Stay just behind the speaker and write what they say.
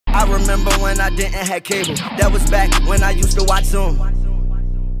remember when I didn't have cable. That was back when I used to watch Zoom.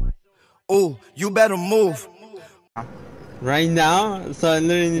 Ooh, you better move. Right now? So I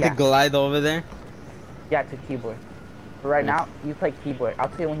literally need to glide over there? Yeah, to keyboard. But right now, you play keyboard. I'll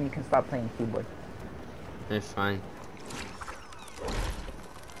tell you when you can stop playing keyboard. It's fine.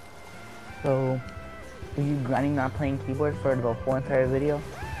 So, are you grinding not playing keyboard for the whole entire video?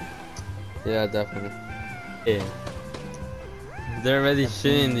 Yeah, definitely. Yeah. They're already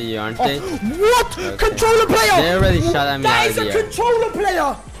shooting the aren't they? What? Okay. Controller player! They already shot at me out of the air. That is a controller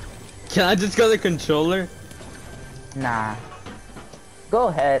player! Can I just go the controller? Nah. Go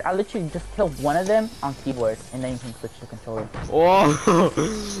ahead. I'll let you just kill one of them on keyboard, and then you can switch to controller. Oh,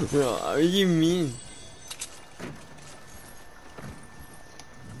 what do you mean?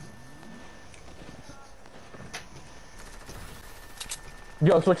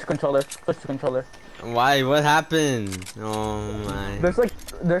 Yo, switch to controller. Switch to controller. Why? What happened? Oh my.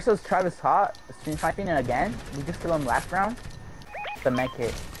 There's this Travis Hot stream sniping it again. We just killed him last round. The mech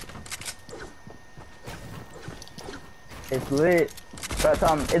hit. It's lit. But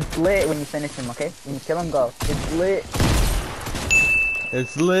it's lit when you finish him, okay? When you kill him, go. It's lit.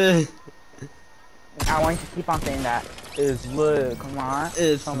 It's lit. I want you to keep on saying that. It's lit. Come on.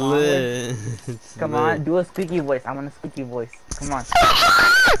 It's Come lit. Come on. Do a squeaky voice. I want a squeaky voice. Come on.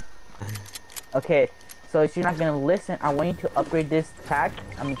 Okay. So if you're not gonna listen, I want you to upgrade this tag.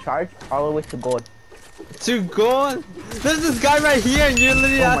 Charge all the way to gold. To gold? There's this guy right here, and you're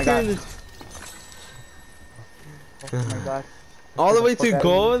literally asking me this. Oh my god. All the way to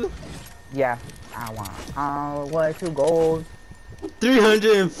gold? Yeah. I want all the way to gold.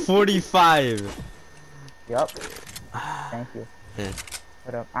 345. Yup. Thank you. Yeah.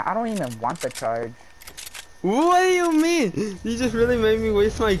 What up? I don't even want the charge. What do you mean? You just really made me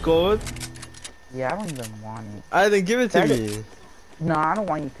waste my gold? Yeah, I don't even want it. Alright, then give it to me. No, I don't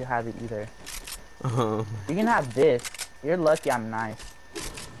want you to have it either. Oh. You can have this. You're lucky I'm nice.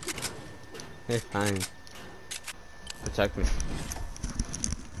 Hey, fine. Protect me.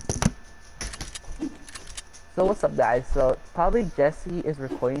 So what's up, guys? So probably Jesse is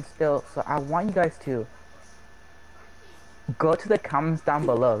recording still, so I want you guys to go to the comments down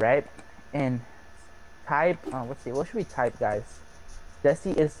below, right? And type let's see, what should we type, guys?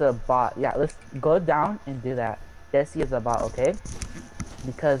 Jesse is a bot. Yeah, let's go down and do that. Jesse is a bot, okay?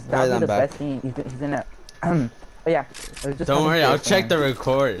 Because that'll be the best thing. He's gonna oh yeah. Don't worry, I'll check the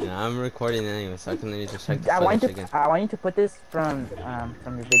record. I'm recording anyway, so I can let you just check the footage again. I want you to put this from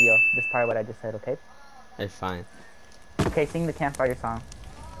your video. This part of what I just said, okay? Hey, fine. Okay, sing the campfire song.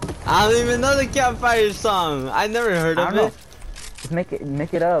 I don't even know the campfire song. I never heard of it. Just make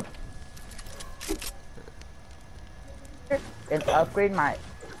it up. And upgrade my.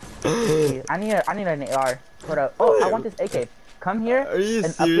 I need an AR. Hold up. Oh, I want this AK. Come here and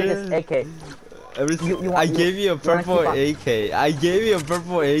upgrade this AK. I gave you a purple AK. I gave you a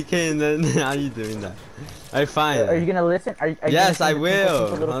purple AK, and then how are you doing that? Alright, fine. Are you gonna listen? Yes, I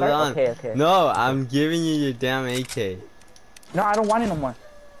will. Hold on. Okay. No, I'm giving you your damn AK. No, I don't want it no more.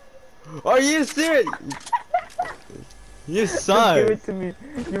 Are you serious? You suck. Give it to me.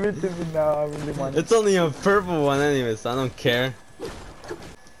 Give it to me now. I really want it. It's only a purple one anyway, so I don't care.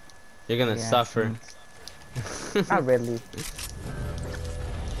 You're gonna suffer. Not really.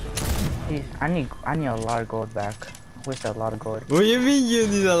 Jeez, I need a lot of gold back. I wish I had a lot of gold. What do you mean you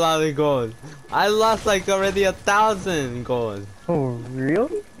need a lot of gold? I lost like already 1,000 gold. Oh,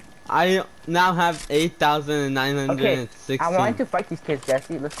 really? I now have 8,960. Okay, I want you to fight these kids,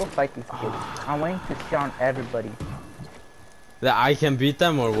 Jesse. Let's go fight these kids. I want you to shit on everybody. That I can beat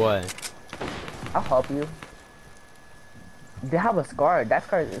them or what? I'll help you. They have a scar. That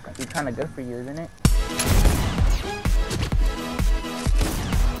scar is kind of good for you, isn't it?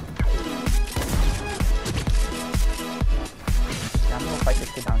 Yeah, I'm gonna fight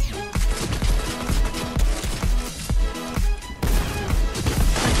this kid down here.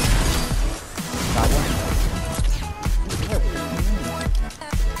 Got one.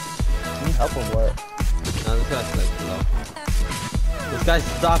 Need help or what? No, this guy's like low. This guy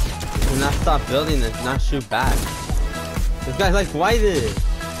cannot stop building and not shoot back. This guy's like whited.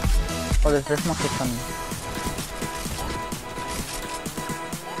 Oh, there's more kids coming.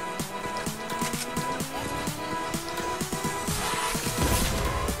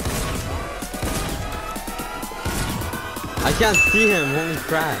 I can't see him, holy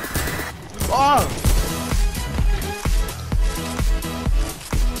crap. Oh!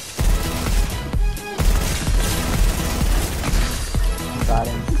 Got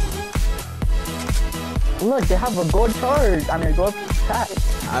him. Look, they have a gold charge. I mean, a gold tag.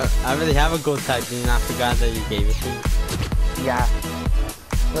 I already have a gold tag, and I forgot that you gave it to me. Yeah.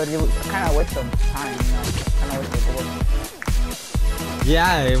 But it kind of waste of time, you know. Kind of waste of bullet.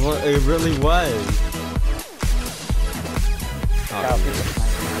 Yeah, it really was. Yeah, people snipe. I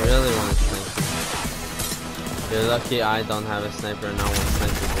really want to snipe you. You're lucky I don't have a sniper and I want to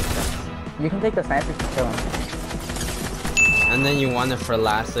snipe you. You can take the sniper to kill him. And then you want it for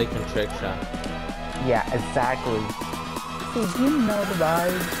last so you can trick shot. Yeah, exactly. So you know the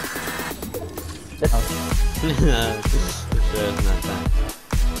vibe. Sure, it's not that.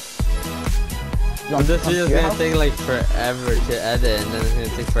 But this video is gonna take like forever to edit and then it's gonna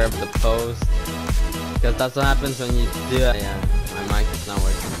take forever to post. Because that's what happens when you do it. Yeah, my mic is not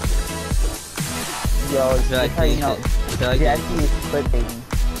working. Yo, I feel like how you know. Jesse is clickbaiting.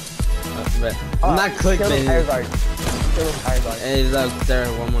 I'm not Kill the fire clickbaiting. guard. Kill the fire guard. Hey, look, there,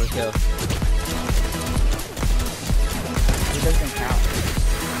 one more kill. It doesn't count.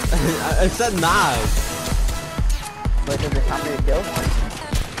 I said nah. But does it count for your kill?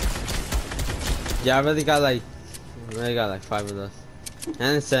 Yeah, I already got like 5 of those.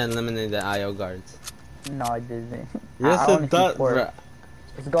 And it said eliminate the IO guards. No, it didn't. Yes, I only it does, see 4. bro.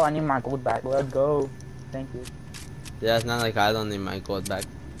 Let's go, I need my gold back. Let's go. Thank you. Yeah, it's not like I don't need my gold back.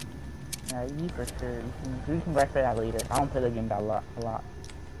 Yeah, you for sure. You can rest for that later. I don't play the game that a lot.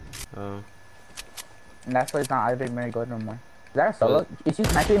 Oh. And that's why it's not Ivorymairogold no more. Is that a solo? If you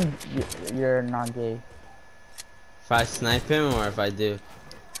snipe him, you're not gay. If I snipe him or if I do?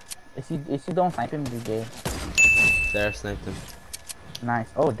 If you don't snipe him, you're gay. There, I sniped him. Nice.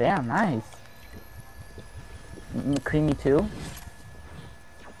 Oh damn, nice. Creamy too.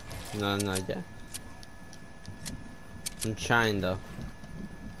 No, not yet. I'm trying though.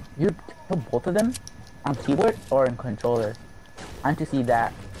 You kill both of them on keyboard or in controller. I want to see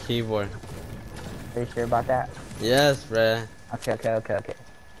that. Keyboard. Are you sure about that? Yes, bruh. Okay.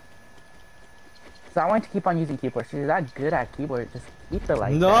 So I want to keep on using keyboard. She's not good at keyboard. Just keep it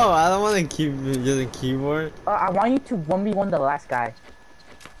like that. No, I don't want to keep using keyboard. I want you to 1v1 the last guy.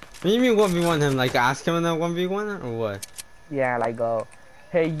 What do you mean 1v1 him? Like ask him in a 1v1 or what? Yeah, like go.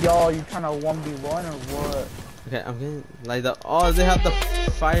 Hey yo, you trying to 1v1 or what? Okay, I'm getting like the they have the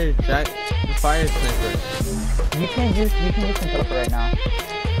fire sniper. You can use controller right now.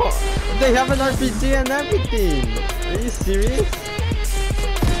 Oh, they have an RPG and everything. Are you serious?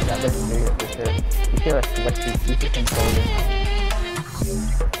 Yeah, that's serious for sure. You feel like what you can controller.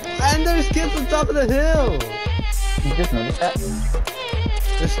 And there's kids on top of the hill. You just noticed that?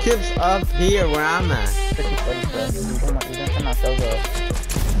 There's kids up here where I'm at. Pretty funny, bro. We don't send ourselves a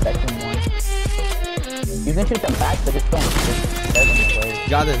second one. You can shoot them back, but just don't just set them away.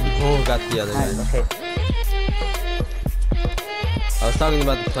 Got it. Oh, got the other guy. Nice, okay. I was talking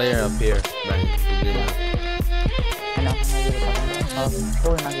about the player up here, Brian. You didn't know. I know what you were talking about. Oh,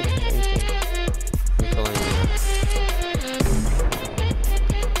 totally not getting the AK. I'm calling you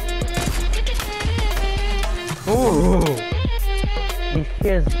now. Ooh! These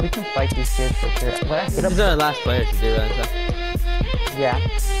kids, we can fight these kids for sure. When I hit up, These are the last players to do that. yeah.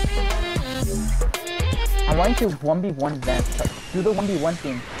 I want you to 1v1 them. Do the 1v1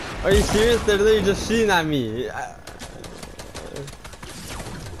 thing. Are you serious? They're literally just shooting at me.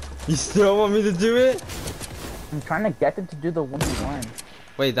 You still want me to do it? I'm trying to get them to do the 1v1.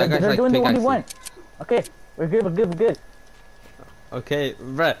 Wait, that guy's They're like doing the pickaxing. 1v1. Okay, we're good. Okay,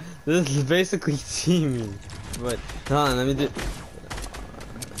 bruh, this is basically teaming. But, hold on, let me do...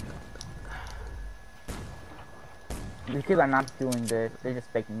 These kids are not doing good. They're just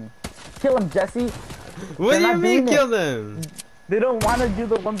faking me. Kill them, Jesse. What do you mean doing kill them? They don't want to do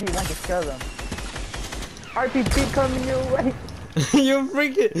the 1v1 to kill them. RPG coming your way. You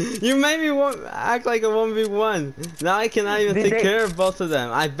freaking... You made me act like a 1v1. Now I cannot even take care of both of them.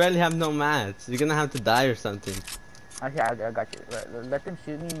 I barely have no mats. You're gonna have to die or something. Okay, I got you. Let them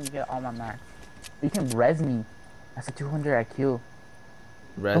shoot me and you get all my mats. You can res me. That's a 200 IQ.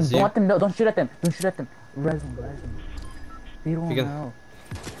 Res Don't you? let them know. Don't shoot at them. Res them. They don't You know.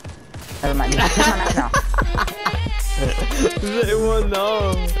 Never mind. Take my mats now. They won't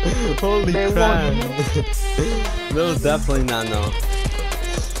know. Holy They crap. won't They'll definitely not know.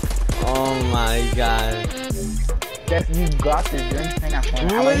 Oh my god. Jeff, you got this. You're insane at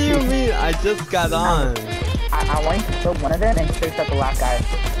point. What do you mean? I just got on. I want you to kill one of them and trick shot the last guy.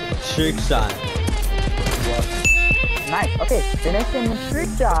 Trick shot. Nice. Okay, finish him with trick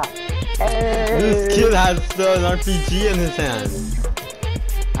shot. Hey. This kid has an RPG in his hand.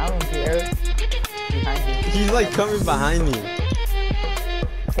 I don't care. Behind you. He's like coming behind me.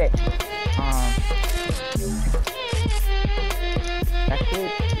 Okay. That's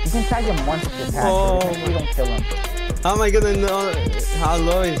it. You can tag him once with your attack, but you don't kill him. How am I gonna know how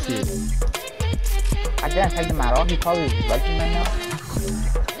low is he? I didn't tag him at all. He probably is legend right now.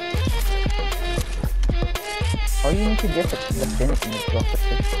 All you need to get the finishing is go for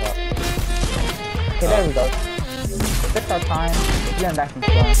 6 up. Okay, there we go. 6 our time. You're in back and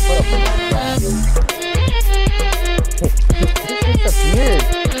front. Put up with that. Hey, this is weird.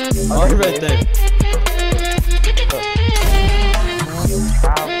 Oh, he's right there.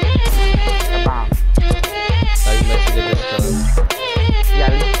 Wow. I can basically just kill him.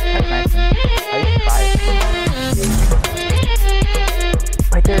 Yeah, at least that's nice. I used to try it.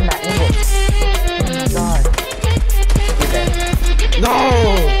 Right there in that angle. Oh my god. You're dead. No!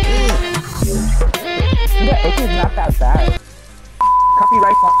 Yeah, it is not that bad.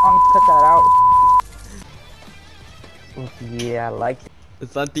 Copyright song, cut that out. Oof, yeah, I like it.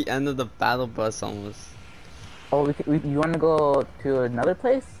 It's at the end of the battle bus almost. Oh, you want to go to another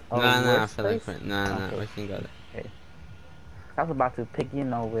place? Oh, Nah, I worse feel like place? nah, Okay. we can go there. Okay. I was about to pick you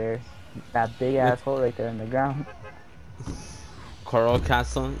nowhere. That big ass hole right there in the ground. Coral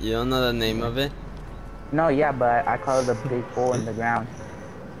Castle? You don't know the name of it? No, yeah, but I call it a big hole in the ground.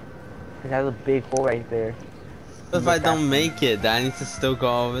 It has a big hole right there. If I don't make it, do I need to still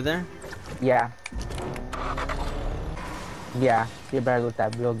go over there? Yeah. Yeah, you better look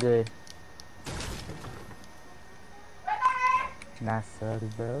that real good. That sucks,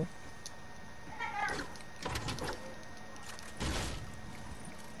 bro.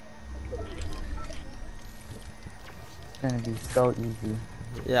 It's gonna be so easy.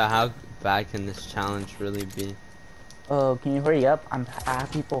 Yeah, how bad can this challenge really be? Oh, can you hurry up? I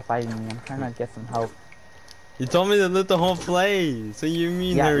have people fighting me. I'm trying to get some help. You told me to loot the whole place. So you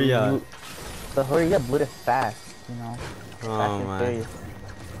mean hurry up? But hurry up, loot it fast. You know. Oh Fast and my. furious.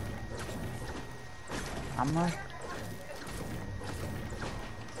 I'm not.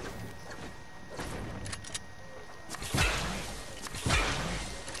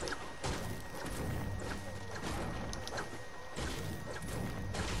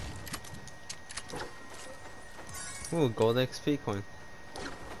 Ooh, gold XP coin.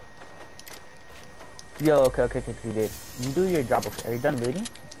 Yo, okay, dude. You do your job, okay? Are you done looting?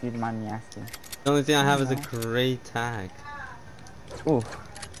 If you mind me asking. The only thing I have is a great tag. Ooh. Oh,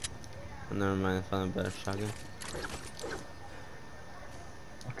 never mind, I found a better shotgun.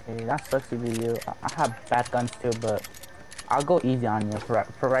 Okay, that sucks to be you. I have bad guns too, but I'll go easy on you for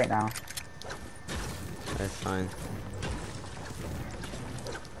right now. That's fine.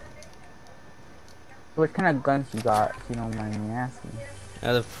 What kind of guns you got, if you don't mind me asking? I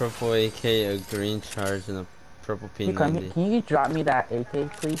had a purple AK, a green charge, and a purple P90. Can you drop me that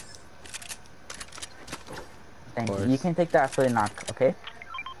AK, please? Thank you. You can take that for the knock, okay?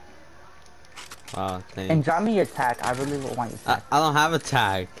 Wow, thanks. And drop me your tag. I really want your tag. I don't have a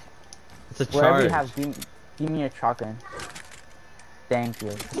tag. It's a Whatever charge. you have, give me your shotgun. Thank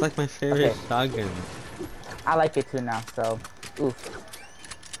you. It's like my favorite shotgun. I like it too now, so oof.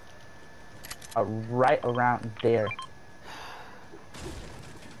 Right around there.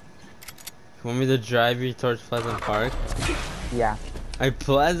 You want me to drive you towards Pleasant Park? Yeah.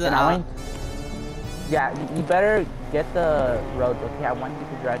 Pleasant? Yeah, you better get the road, okay? I want you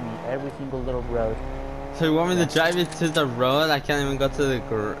to drive me every single little road. So you want me to drive you to the road? I can't even go to the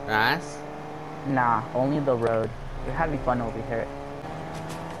grass? Nah, only the road. We're having fun over here.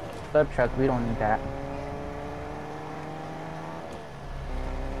 Sub truck, we don't need that.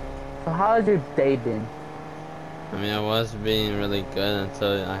 So how has your day been? I mean, I was being really good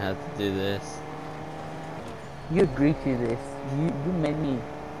until I had to do this. You agreed to this. You made me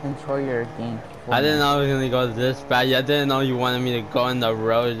enjoy your game. I didn't know I was gonna go this bad. I didn't know you wanted me to go on the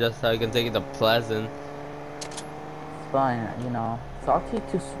road just so I can take it to Pleasant. It's fun, you know. Salty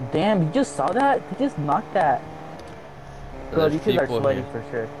too. Damn, you just saw that? You just knocked that. Bro, these kids are sweaty for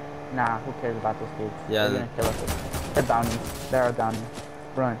sure. Nah, who cares about those kids? Yeah, they're gonna kill us. They're bounties. They're our bounties.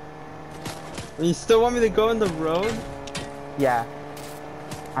 Run. You still want me to go on the road? Yeah.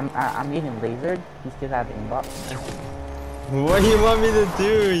 I'm getting lasered. These kids have aimbot. What do you want me to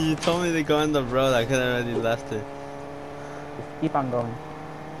do? You told me to go on the road. I could have already left it. Just keep on going.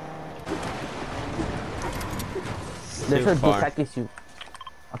 There's a detect issue.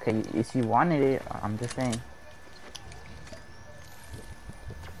 Okay, if you wanted it, I'm just saying.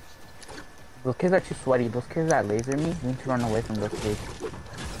 Those kids are too sweaty. Those kids that laser me, you need to run away from those kids.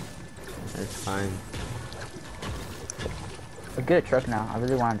 It's fine. Let's get a truck now. I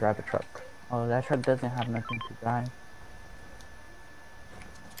really want to drive a truck. Oh, that truck doesn't have nothing to drive.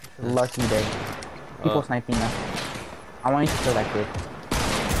 Lucky day. People sniping us. I want you to kill that kid.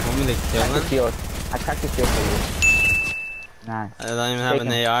 Want me to kill him? I tracked the shield for you. Nice. I don't even have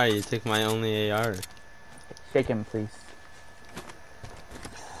an AR. You took my only AR. Shake him, please.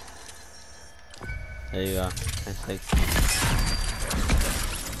 There you go. Nice shake.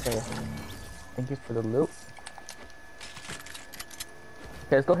 Okay. Thank you for the loot.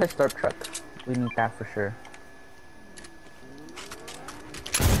 let's go hit Storm Truck. We need that for sure.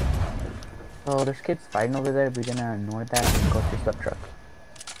 Oh, there's kids fighting over there. We're gonna ignore that and go to Storm Truck.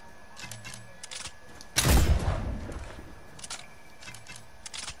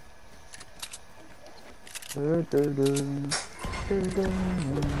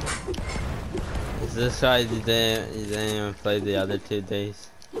 Is this why you didn't even play the other 2 days?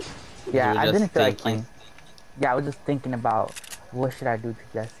 Yeah, I didn't feel like thinking. playing. Yeah, I was just thinking about what should I do to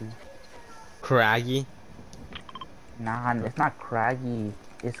Jesse. Craggy? Nah, it's not craggy.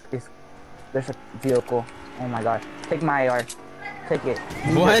 It's there's a vehicle. Oh my god. Take my AR. Take it.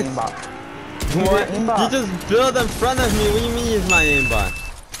 Use your What? aimbot. What? Use your aimbot. You just built in front of me. What do you mean use my aimbot?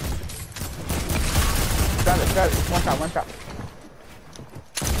 Grab it. One shot.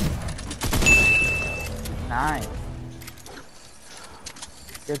 Nice.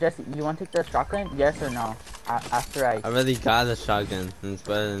 Yo, Jesse, you want to take the shotgun? Yes or no? After I already got a shotgun. And it's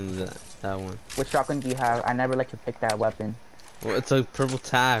better than that one. Which shotgun do you have? I never let you pick that weapon. Well, it's a purple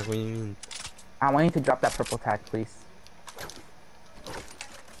tag. What do you mean? I want you to drop that purple tag, please.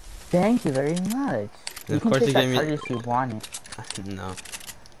 Thank you very much. You Of can course take you that gave me. target if you want it. No.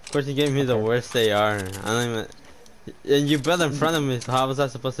 Of course you gave me the worst AR. I don't even. And you built in front of me, so how was I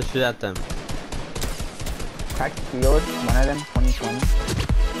supposed to shoot at them? Crack shield, one of them, 2020.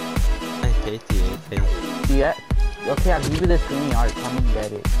 I hate the AK. Yeah. Okay, I'll give you this green art. Come and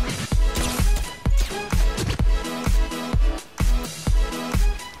get it.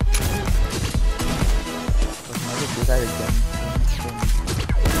 Do that again.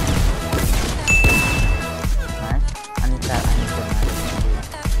 Nice. I need that.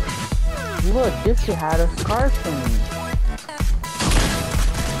 You look, this kid had a scar for me.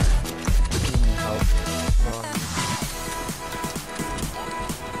 You need help.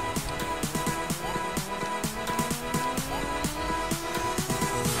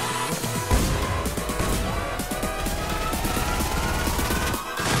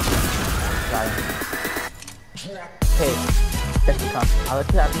 Hey, Jesse, come. I'll let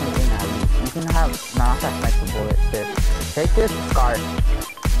you have something at least. You can have not that sniper bullet. This. Take this scar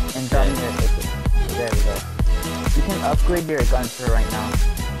and drop me your ticket. There we go. You can upgrade your gun for right now.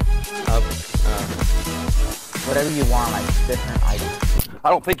 Whatever you want, like different items. I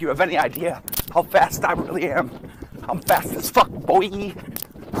don't think you have any idea how fast I really am. I'm fast as fuck, boy.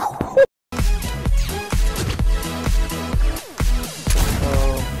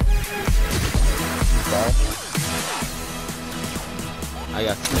 I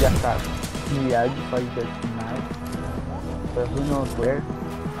got You got that. Yeah, I just saw you get tonight. But who knows where?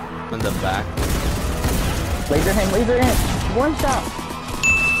 in the back. Laser him! One shot!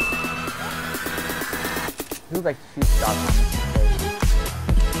 He was like 2 shots on his face.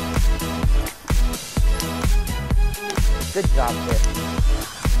 Good job, Kit.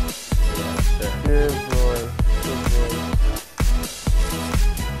 Yeah, sure. Good boy.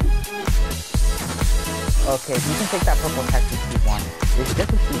 Okay, you can take that purple tech if you want. It's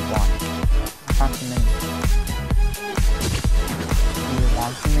just if you want. I found some minis. Do you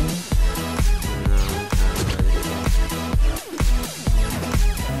want some minis? No, not really.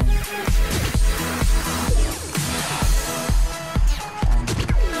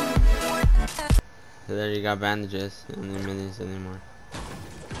 So there you got bandages and no minis anymore.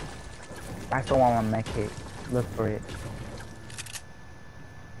 I still want one mech kit. Look for it.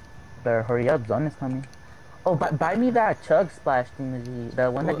 Better hurry up, zone is coming. Oh, buy me that chug splash thingy, the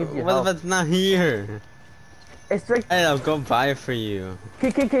one that gives you What health. if it's not here? It's right. Hey, I'll go buy it for you.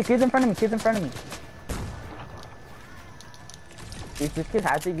 Kids in front of me, kids in front of me. If this kid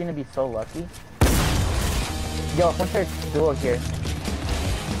has it, you're gonna be so lucky. Yo, what's their duo here?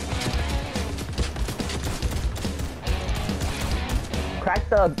 Crack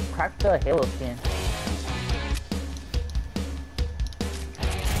the Halo skin.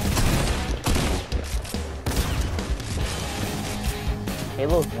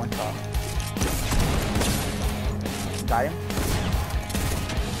 Halo's one shot. Got him.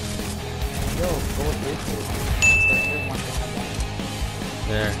 Yo, go with this dude.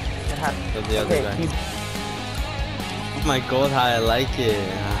 There. That's the other guy. Keep... My gold high, I like it.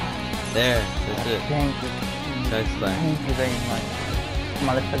 There, that's it. Thank you. Chug splash. Thank you very much. Come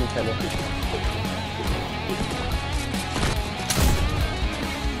on, let's kill each other.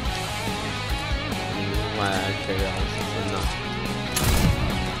 Why I carry on no.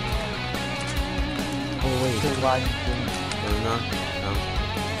 Oh wait, this is why I'm doing it. No? No.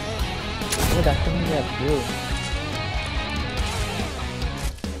 Oh, that's something you have to do.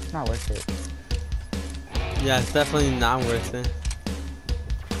 It's not worth it. Yeah, it's definitely not worth it.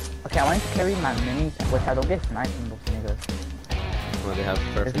 Okay, I want to carry my minis, which I don't get sniped from those niggas. Well, they have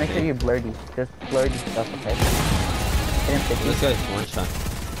perfect Just make sure aim. you blur these. Just blur these stuff, okay? Hit him 50. This guy's one shot.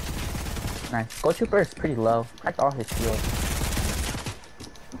 Nice. Gold Trooper is pretty low. Cracked all his shields.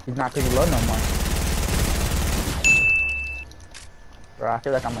 He's not pretty low no more. Bro, I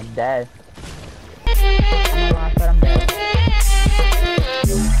feel like I'm dead. I'm alive, but I'm dead.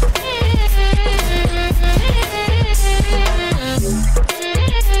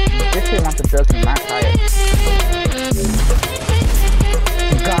 This kid wants to build me, not tired.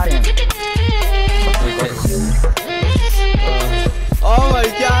 Got him. Oh my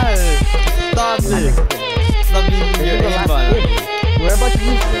god! Stop it! Stop using This your is the aim last button. kid. We're about to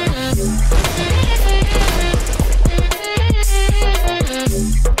use it.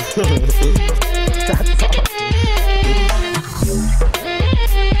 That's all.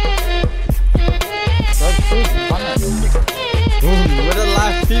 We're the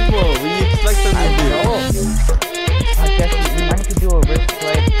last people. What do you expect them to do? I guess you might need to do a risk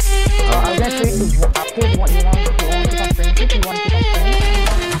play. I'm gonna trade you. I'll trade one. You want to keep on spraying? Do you want to keep on spraying?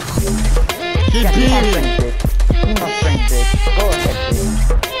 Keep Yeah, keep on beaming. spraying, bitch. Keep on spraying, bitch. Go ahead, bitch.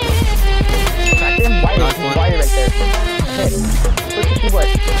 Crack him. Wire, Knock one. wire right there. Okay. Switch the keyboard.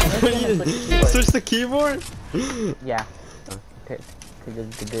 Switch the keyboard. Switch the keyboard? Yeah. Okay. Okay.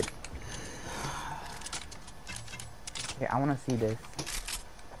 Good. Okay, I want to see this.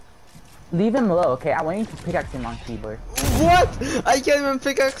 Leave him low, okay? I want you to pickaxe him on keyboard. What? I can't even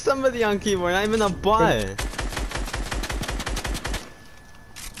pick up somebody on keyboard, not even a bot. Let him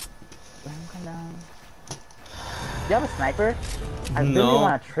come down. Do you have a sniper? I really No.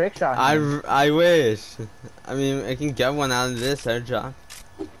 want a trick shot him. I wish. I mean, I can get one out of this airdrop.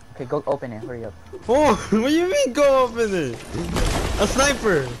 Okay, go open it. Hurry up. Oh, what do you mean go open it? A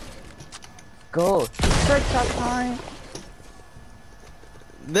sniper. Go. Trick shot time.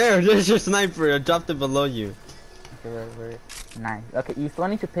 There's your sniper. I dropped it below you. Okay, wait. Nice. Okay, you still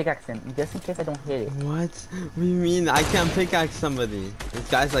need to pickaxe him, just in case I don't hit it. What? What do you mean? I can't pickaxe somebody. This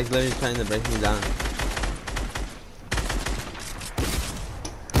guy's like literally trying to break me down.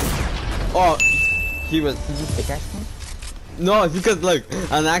 Oh, he was. Did you pickaxe him? No, because look,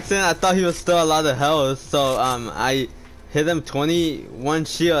 on accident I thought he was still a lot of health, so I hit him 21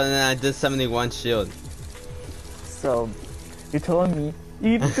 shield and then I did 71 shield. So, you're telling me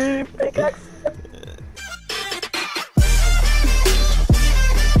you didn't pickaxe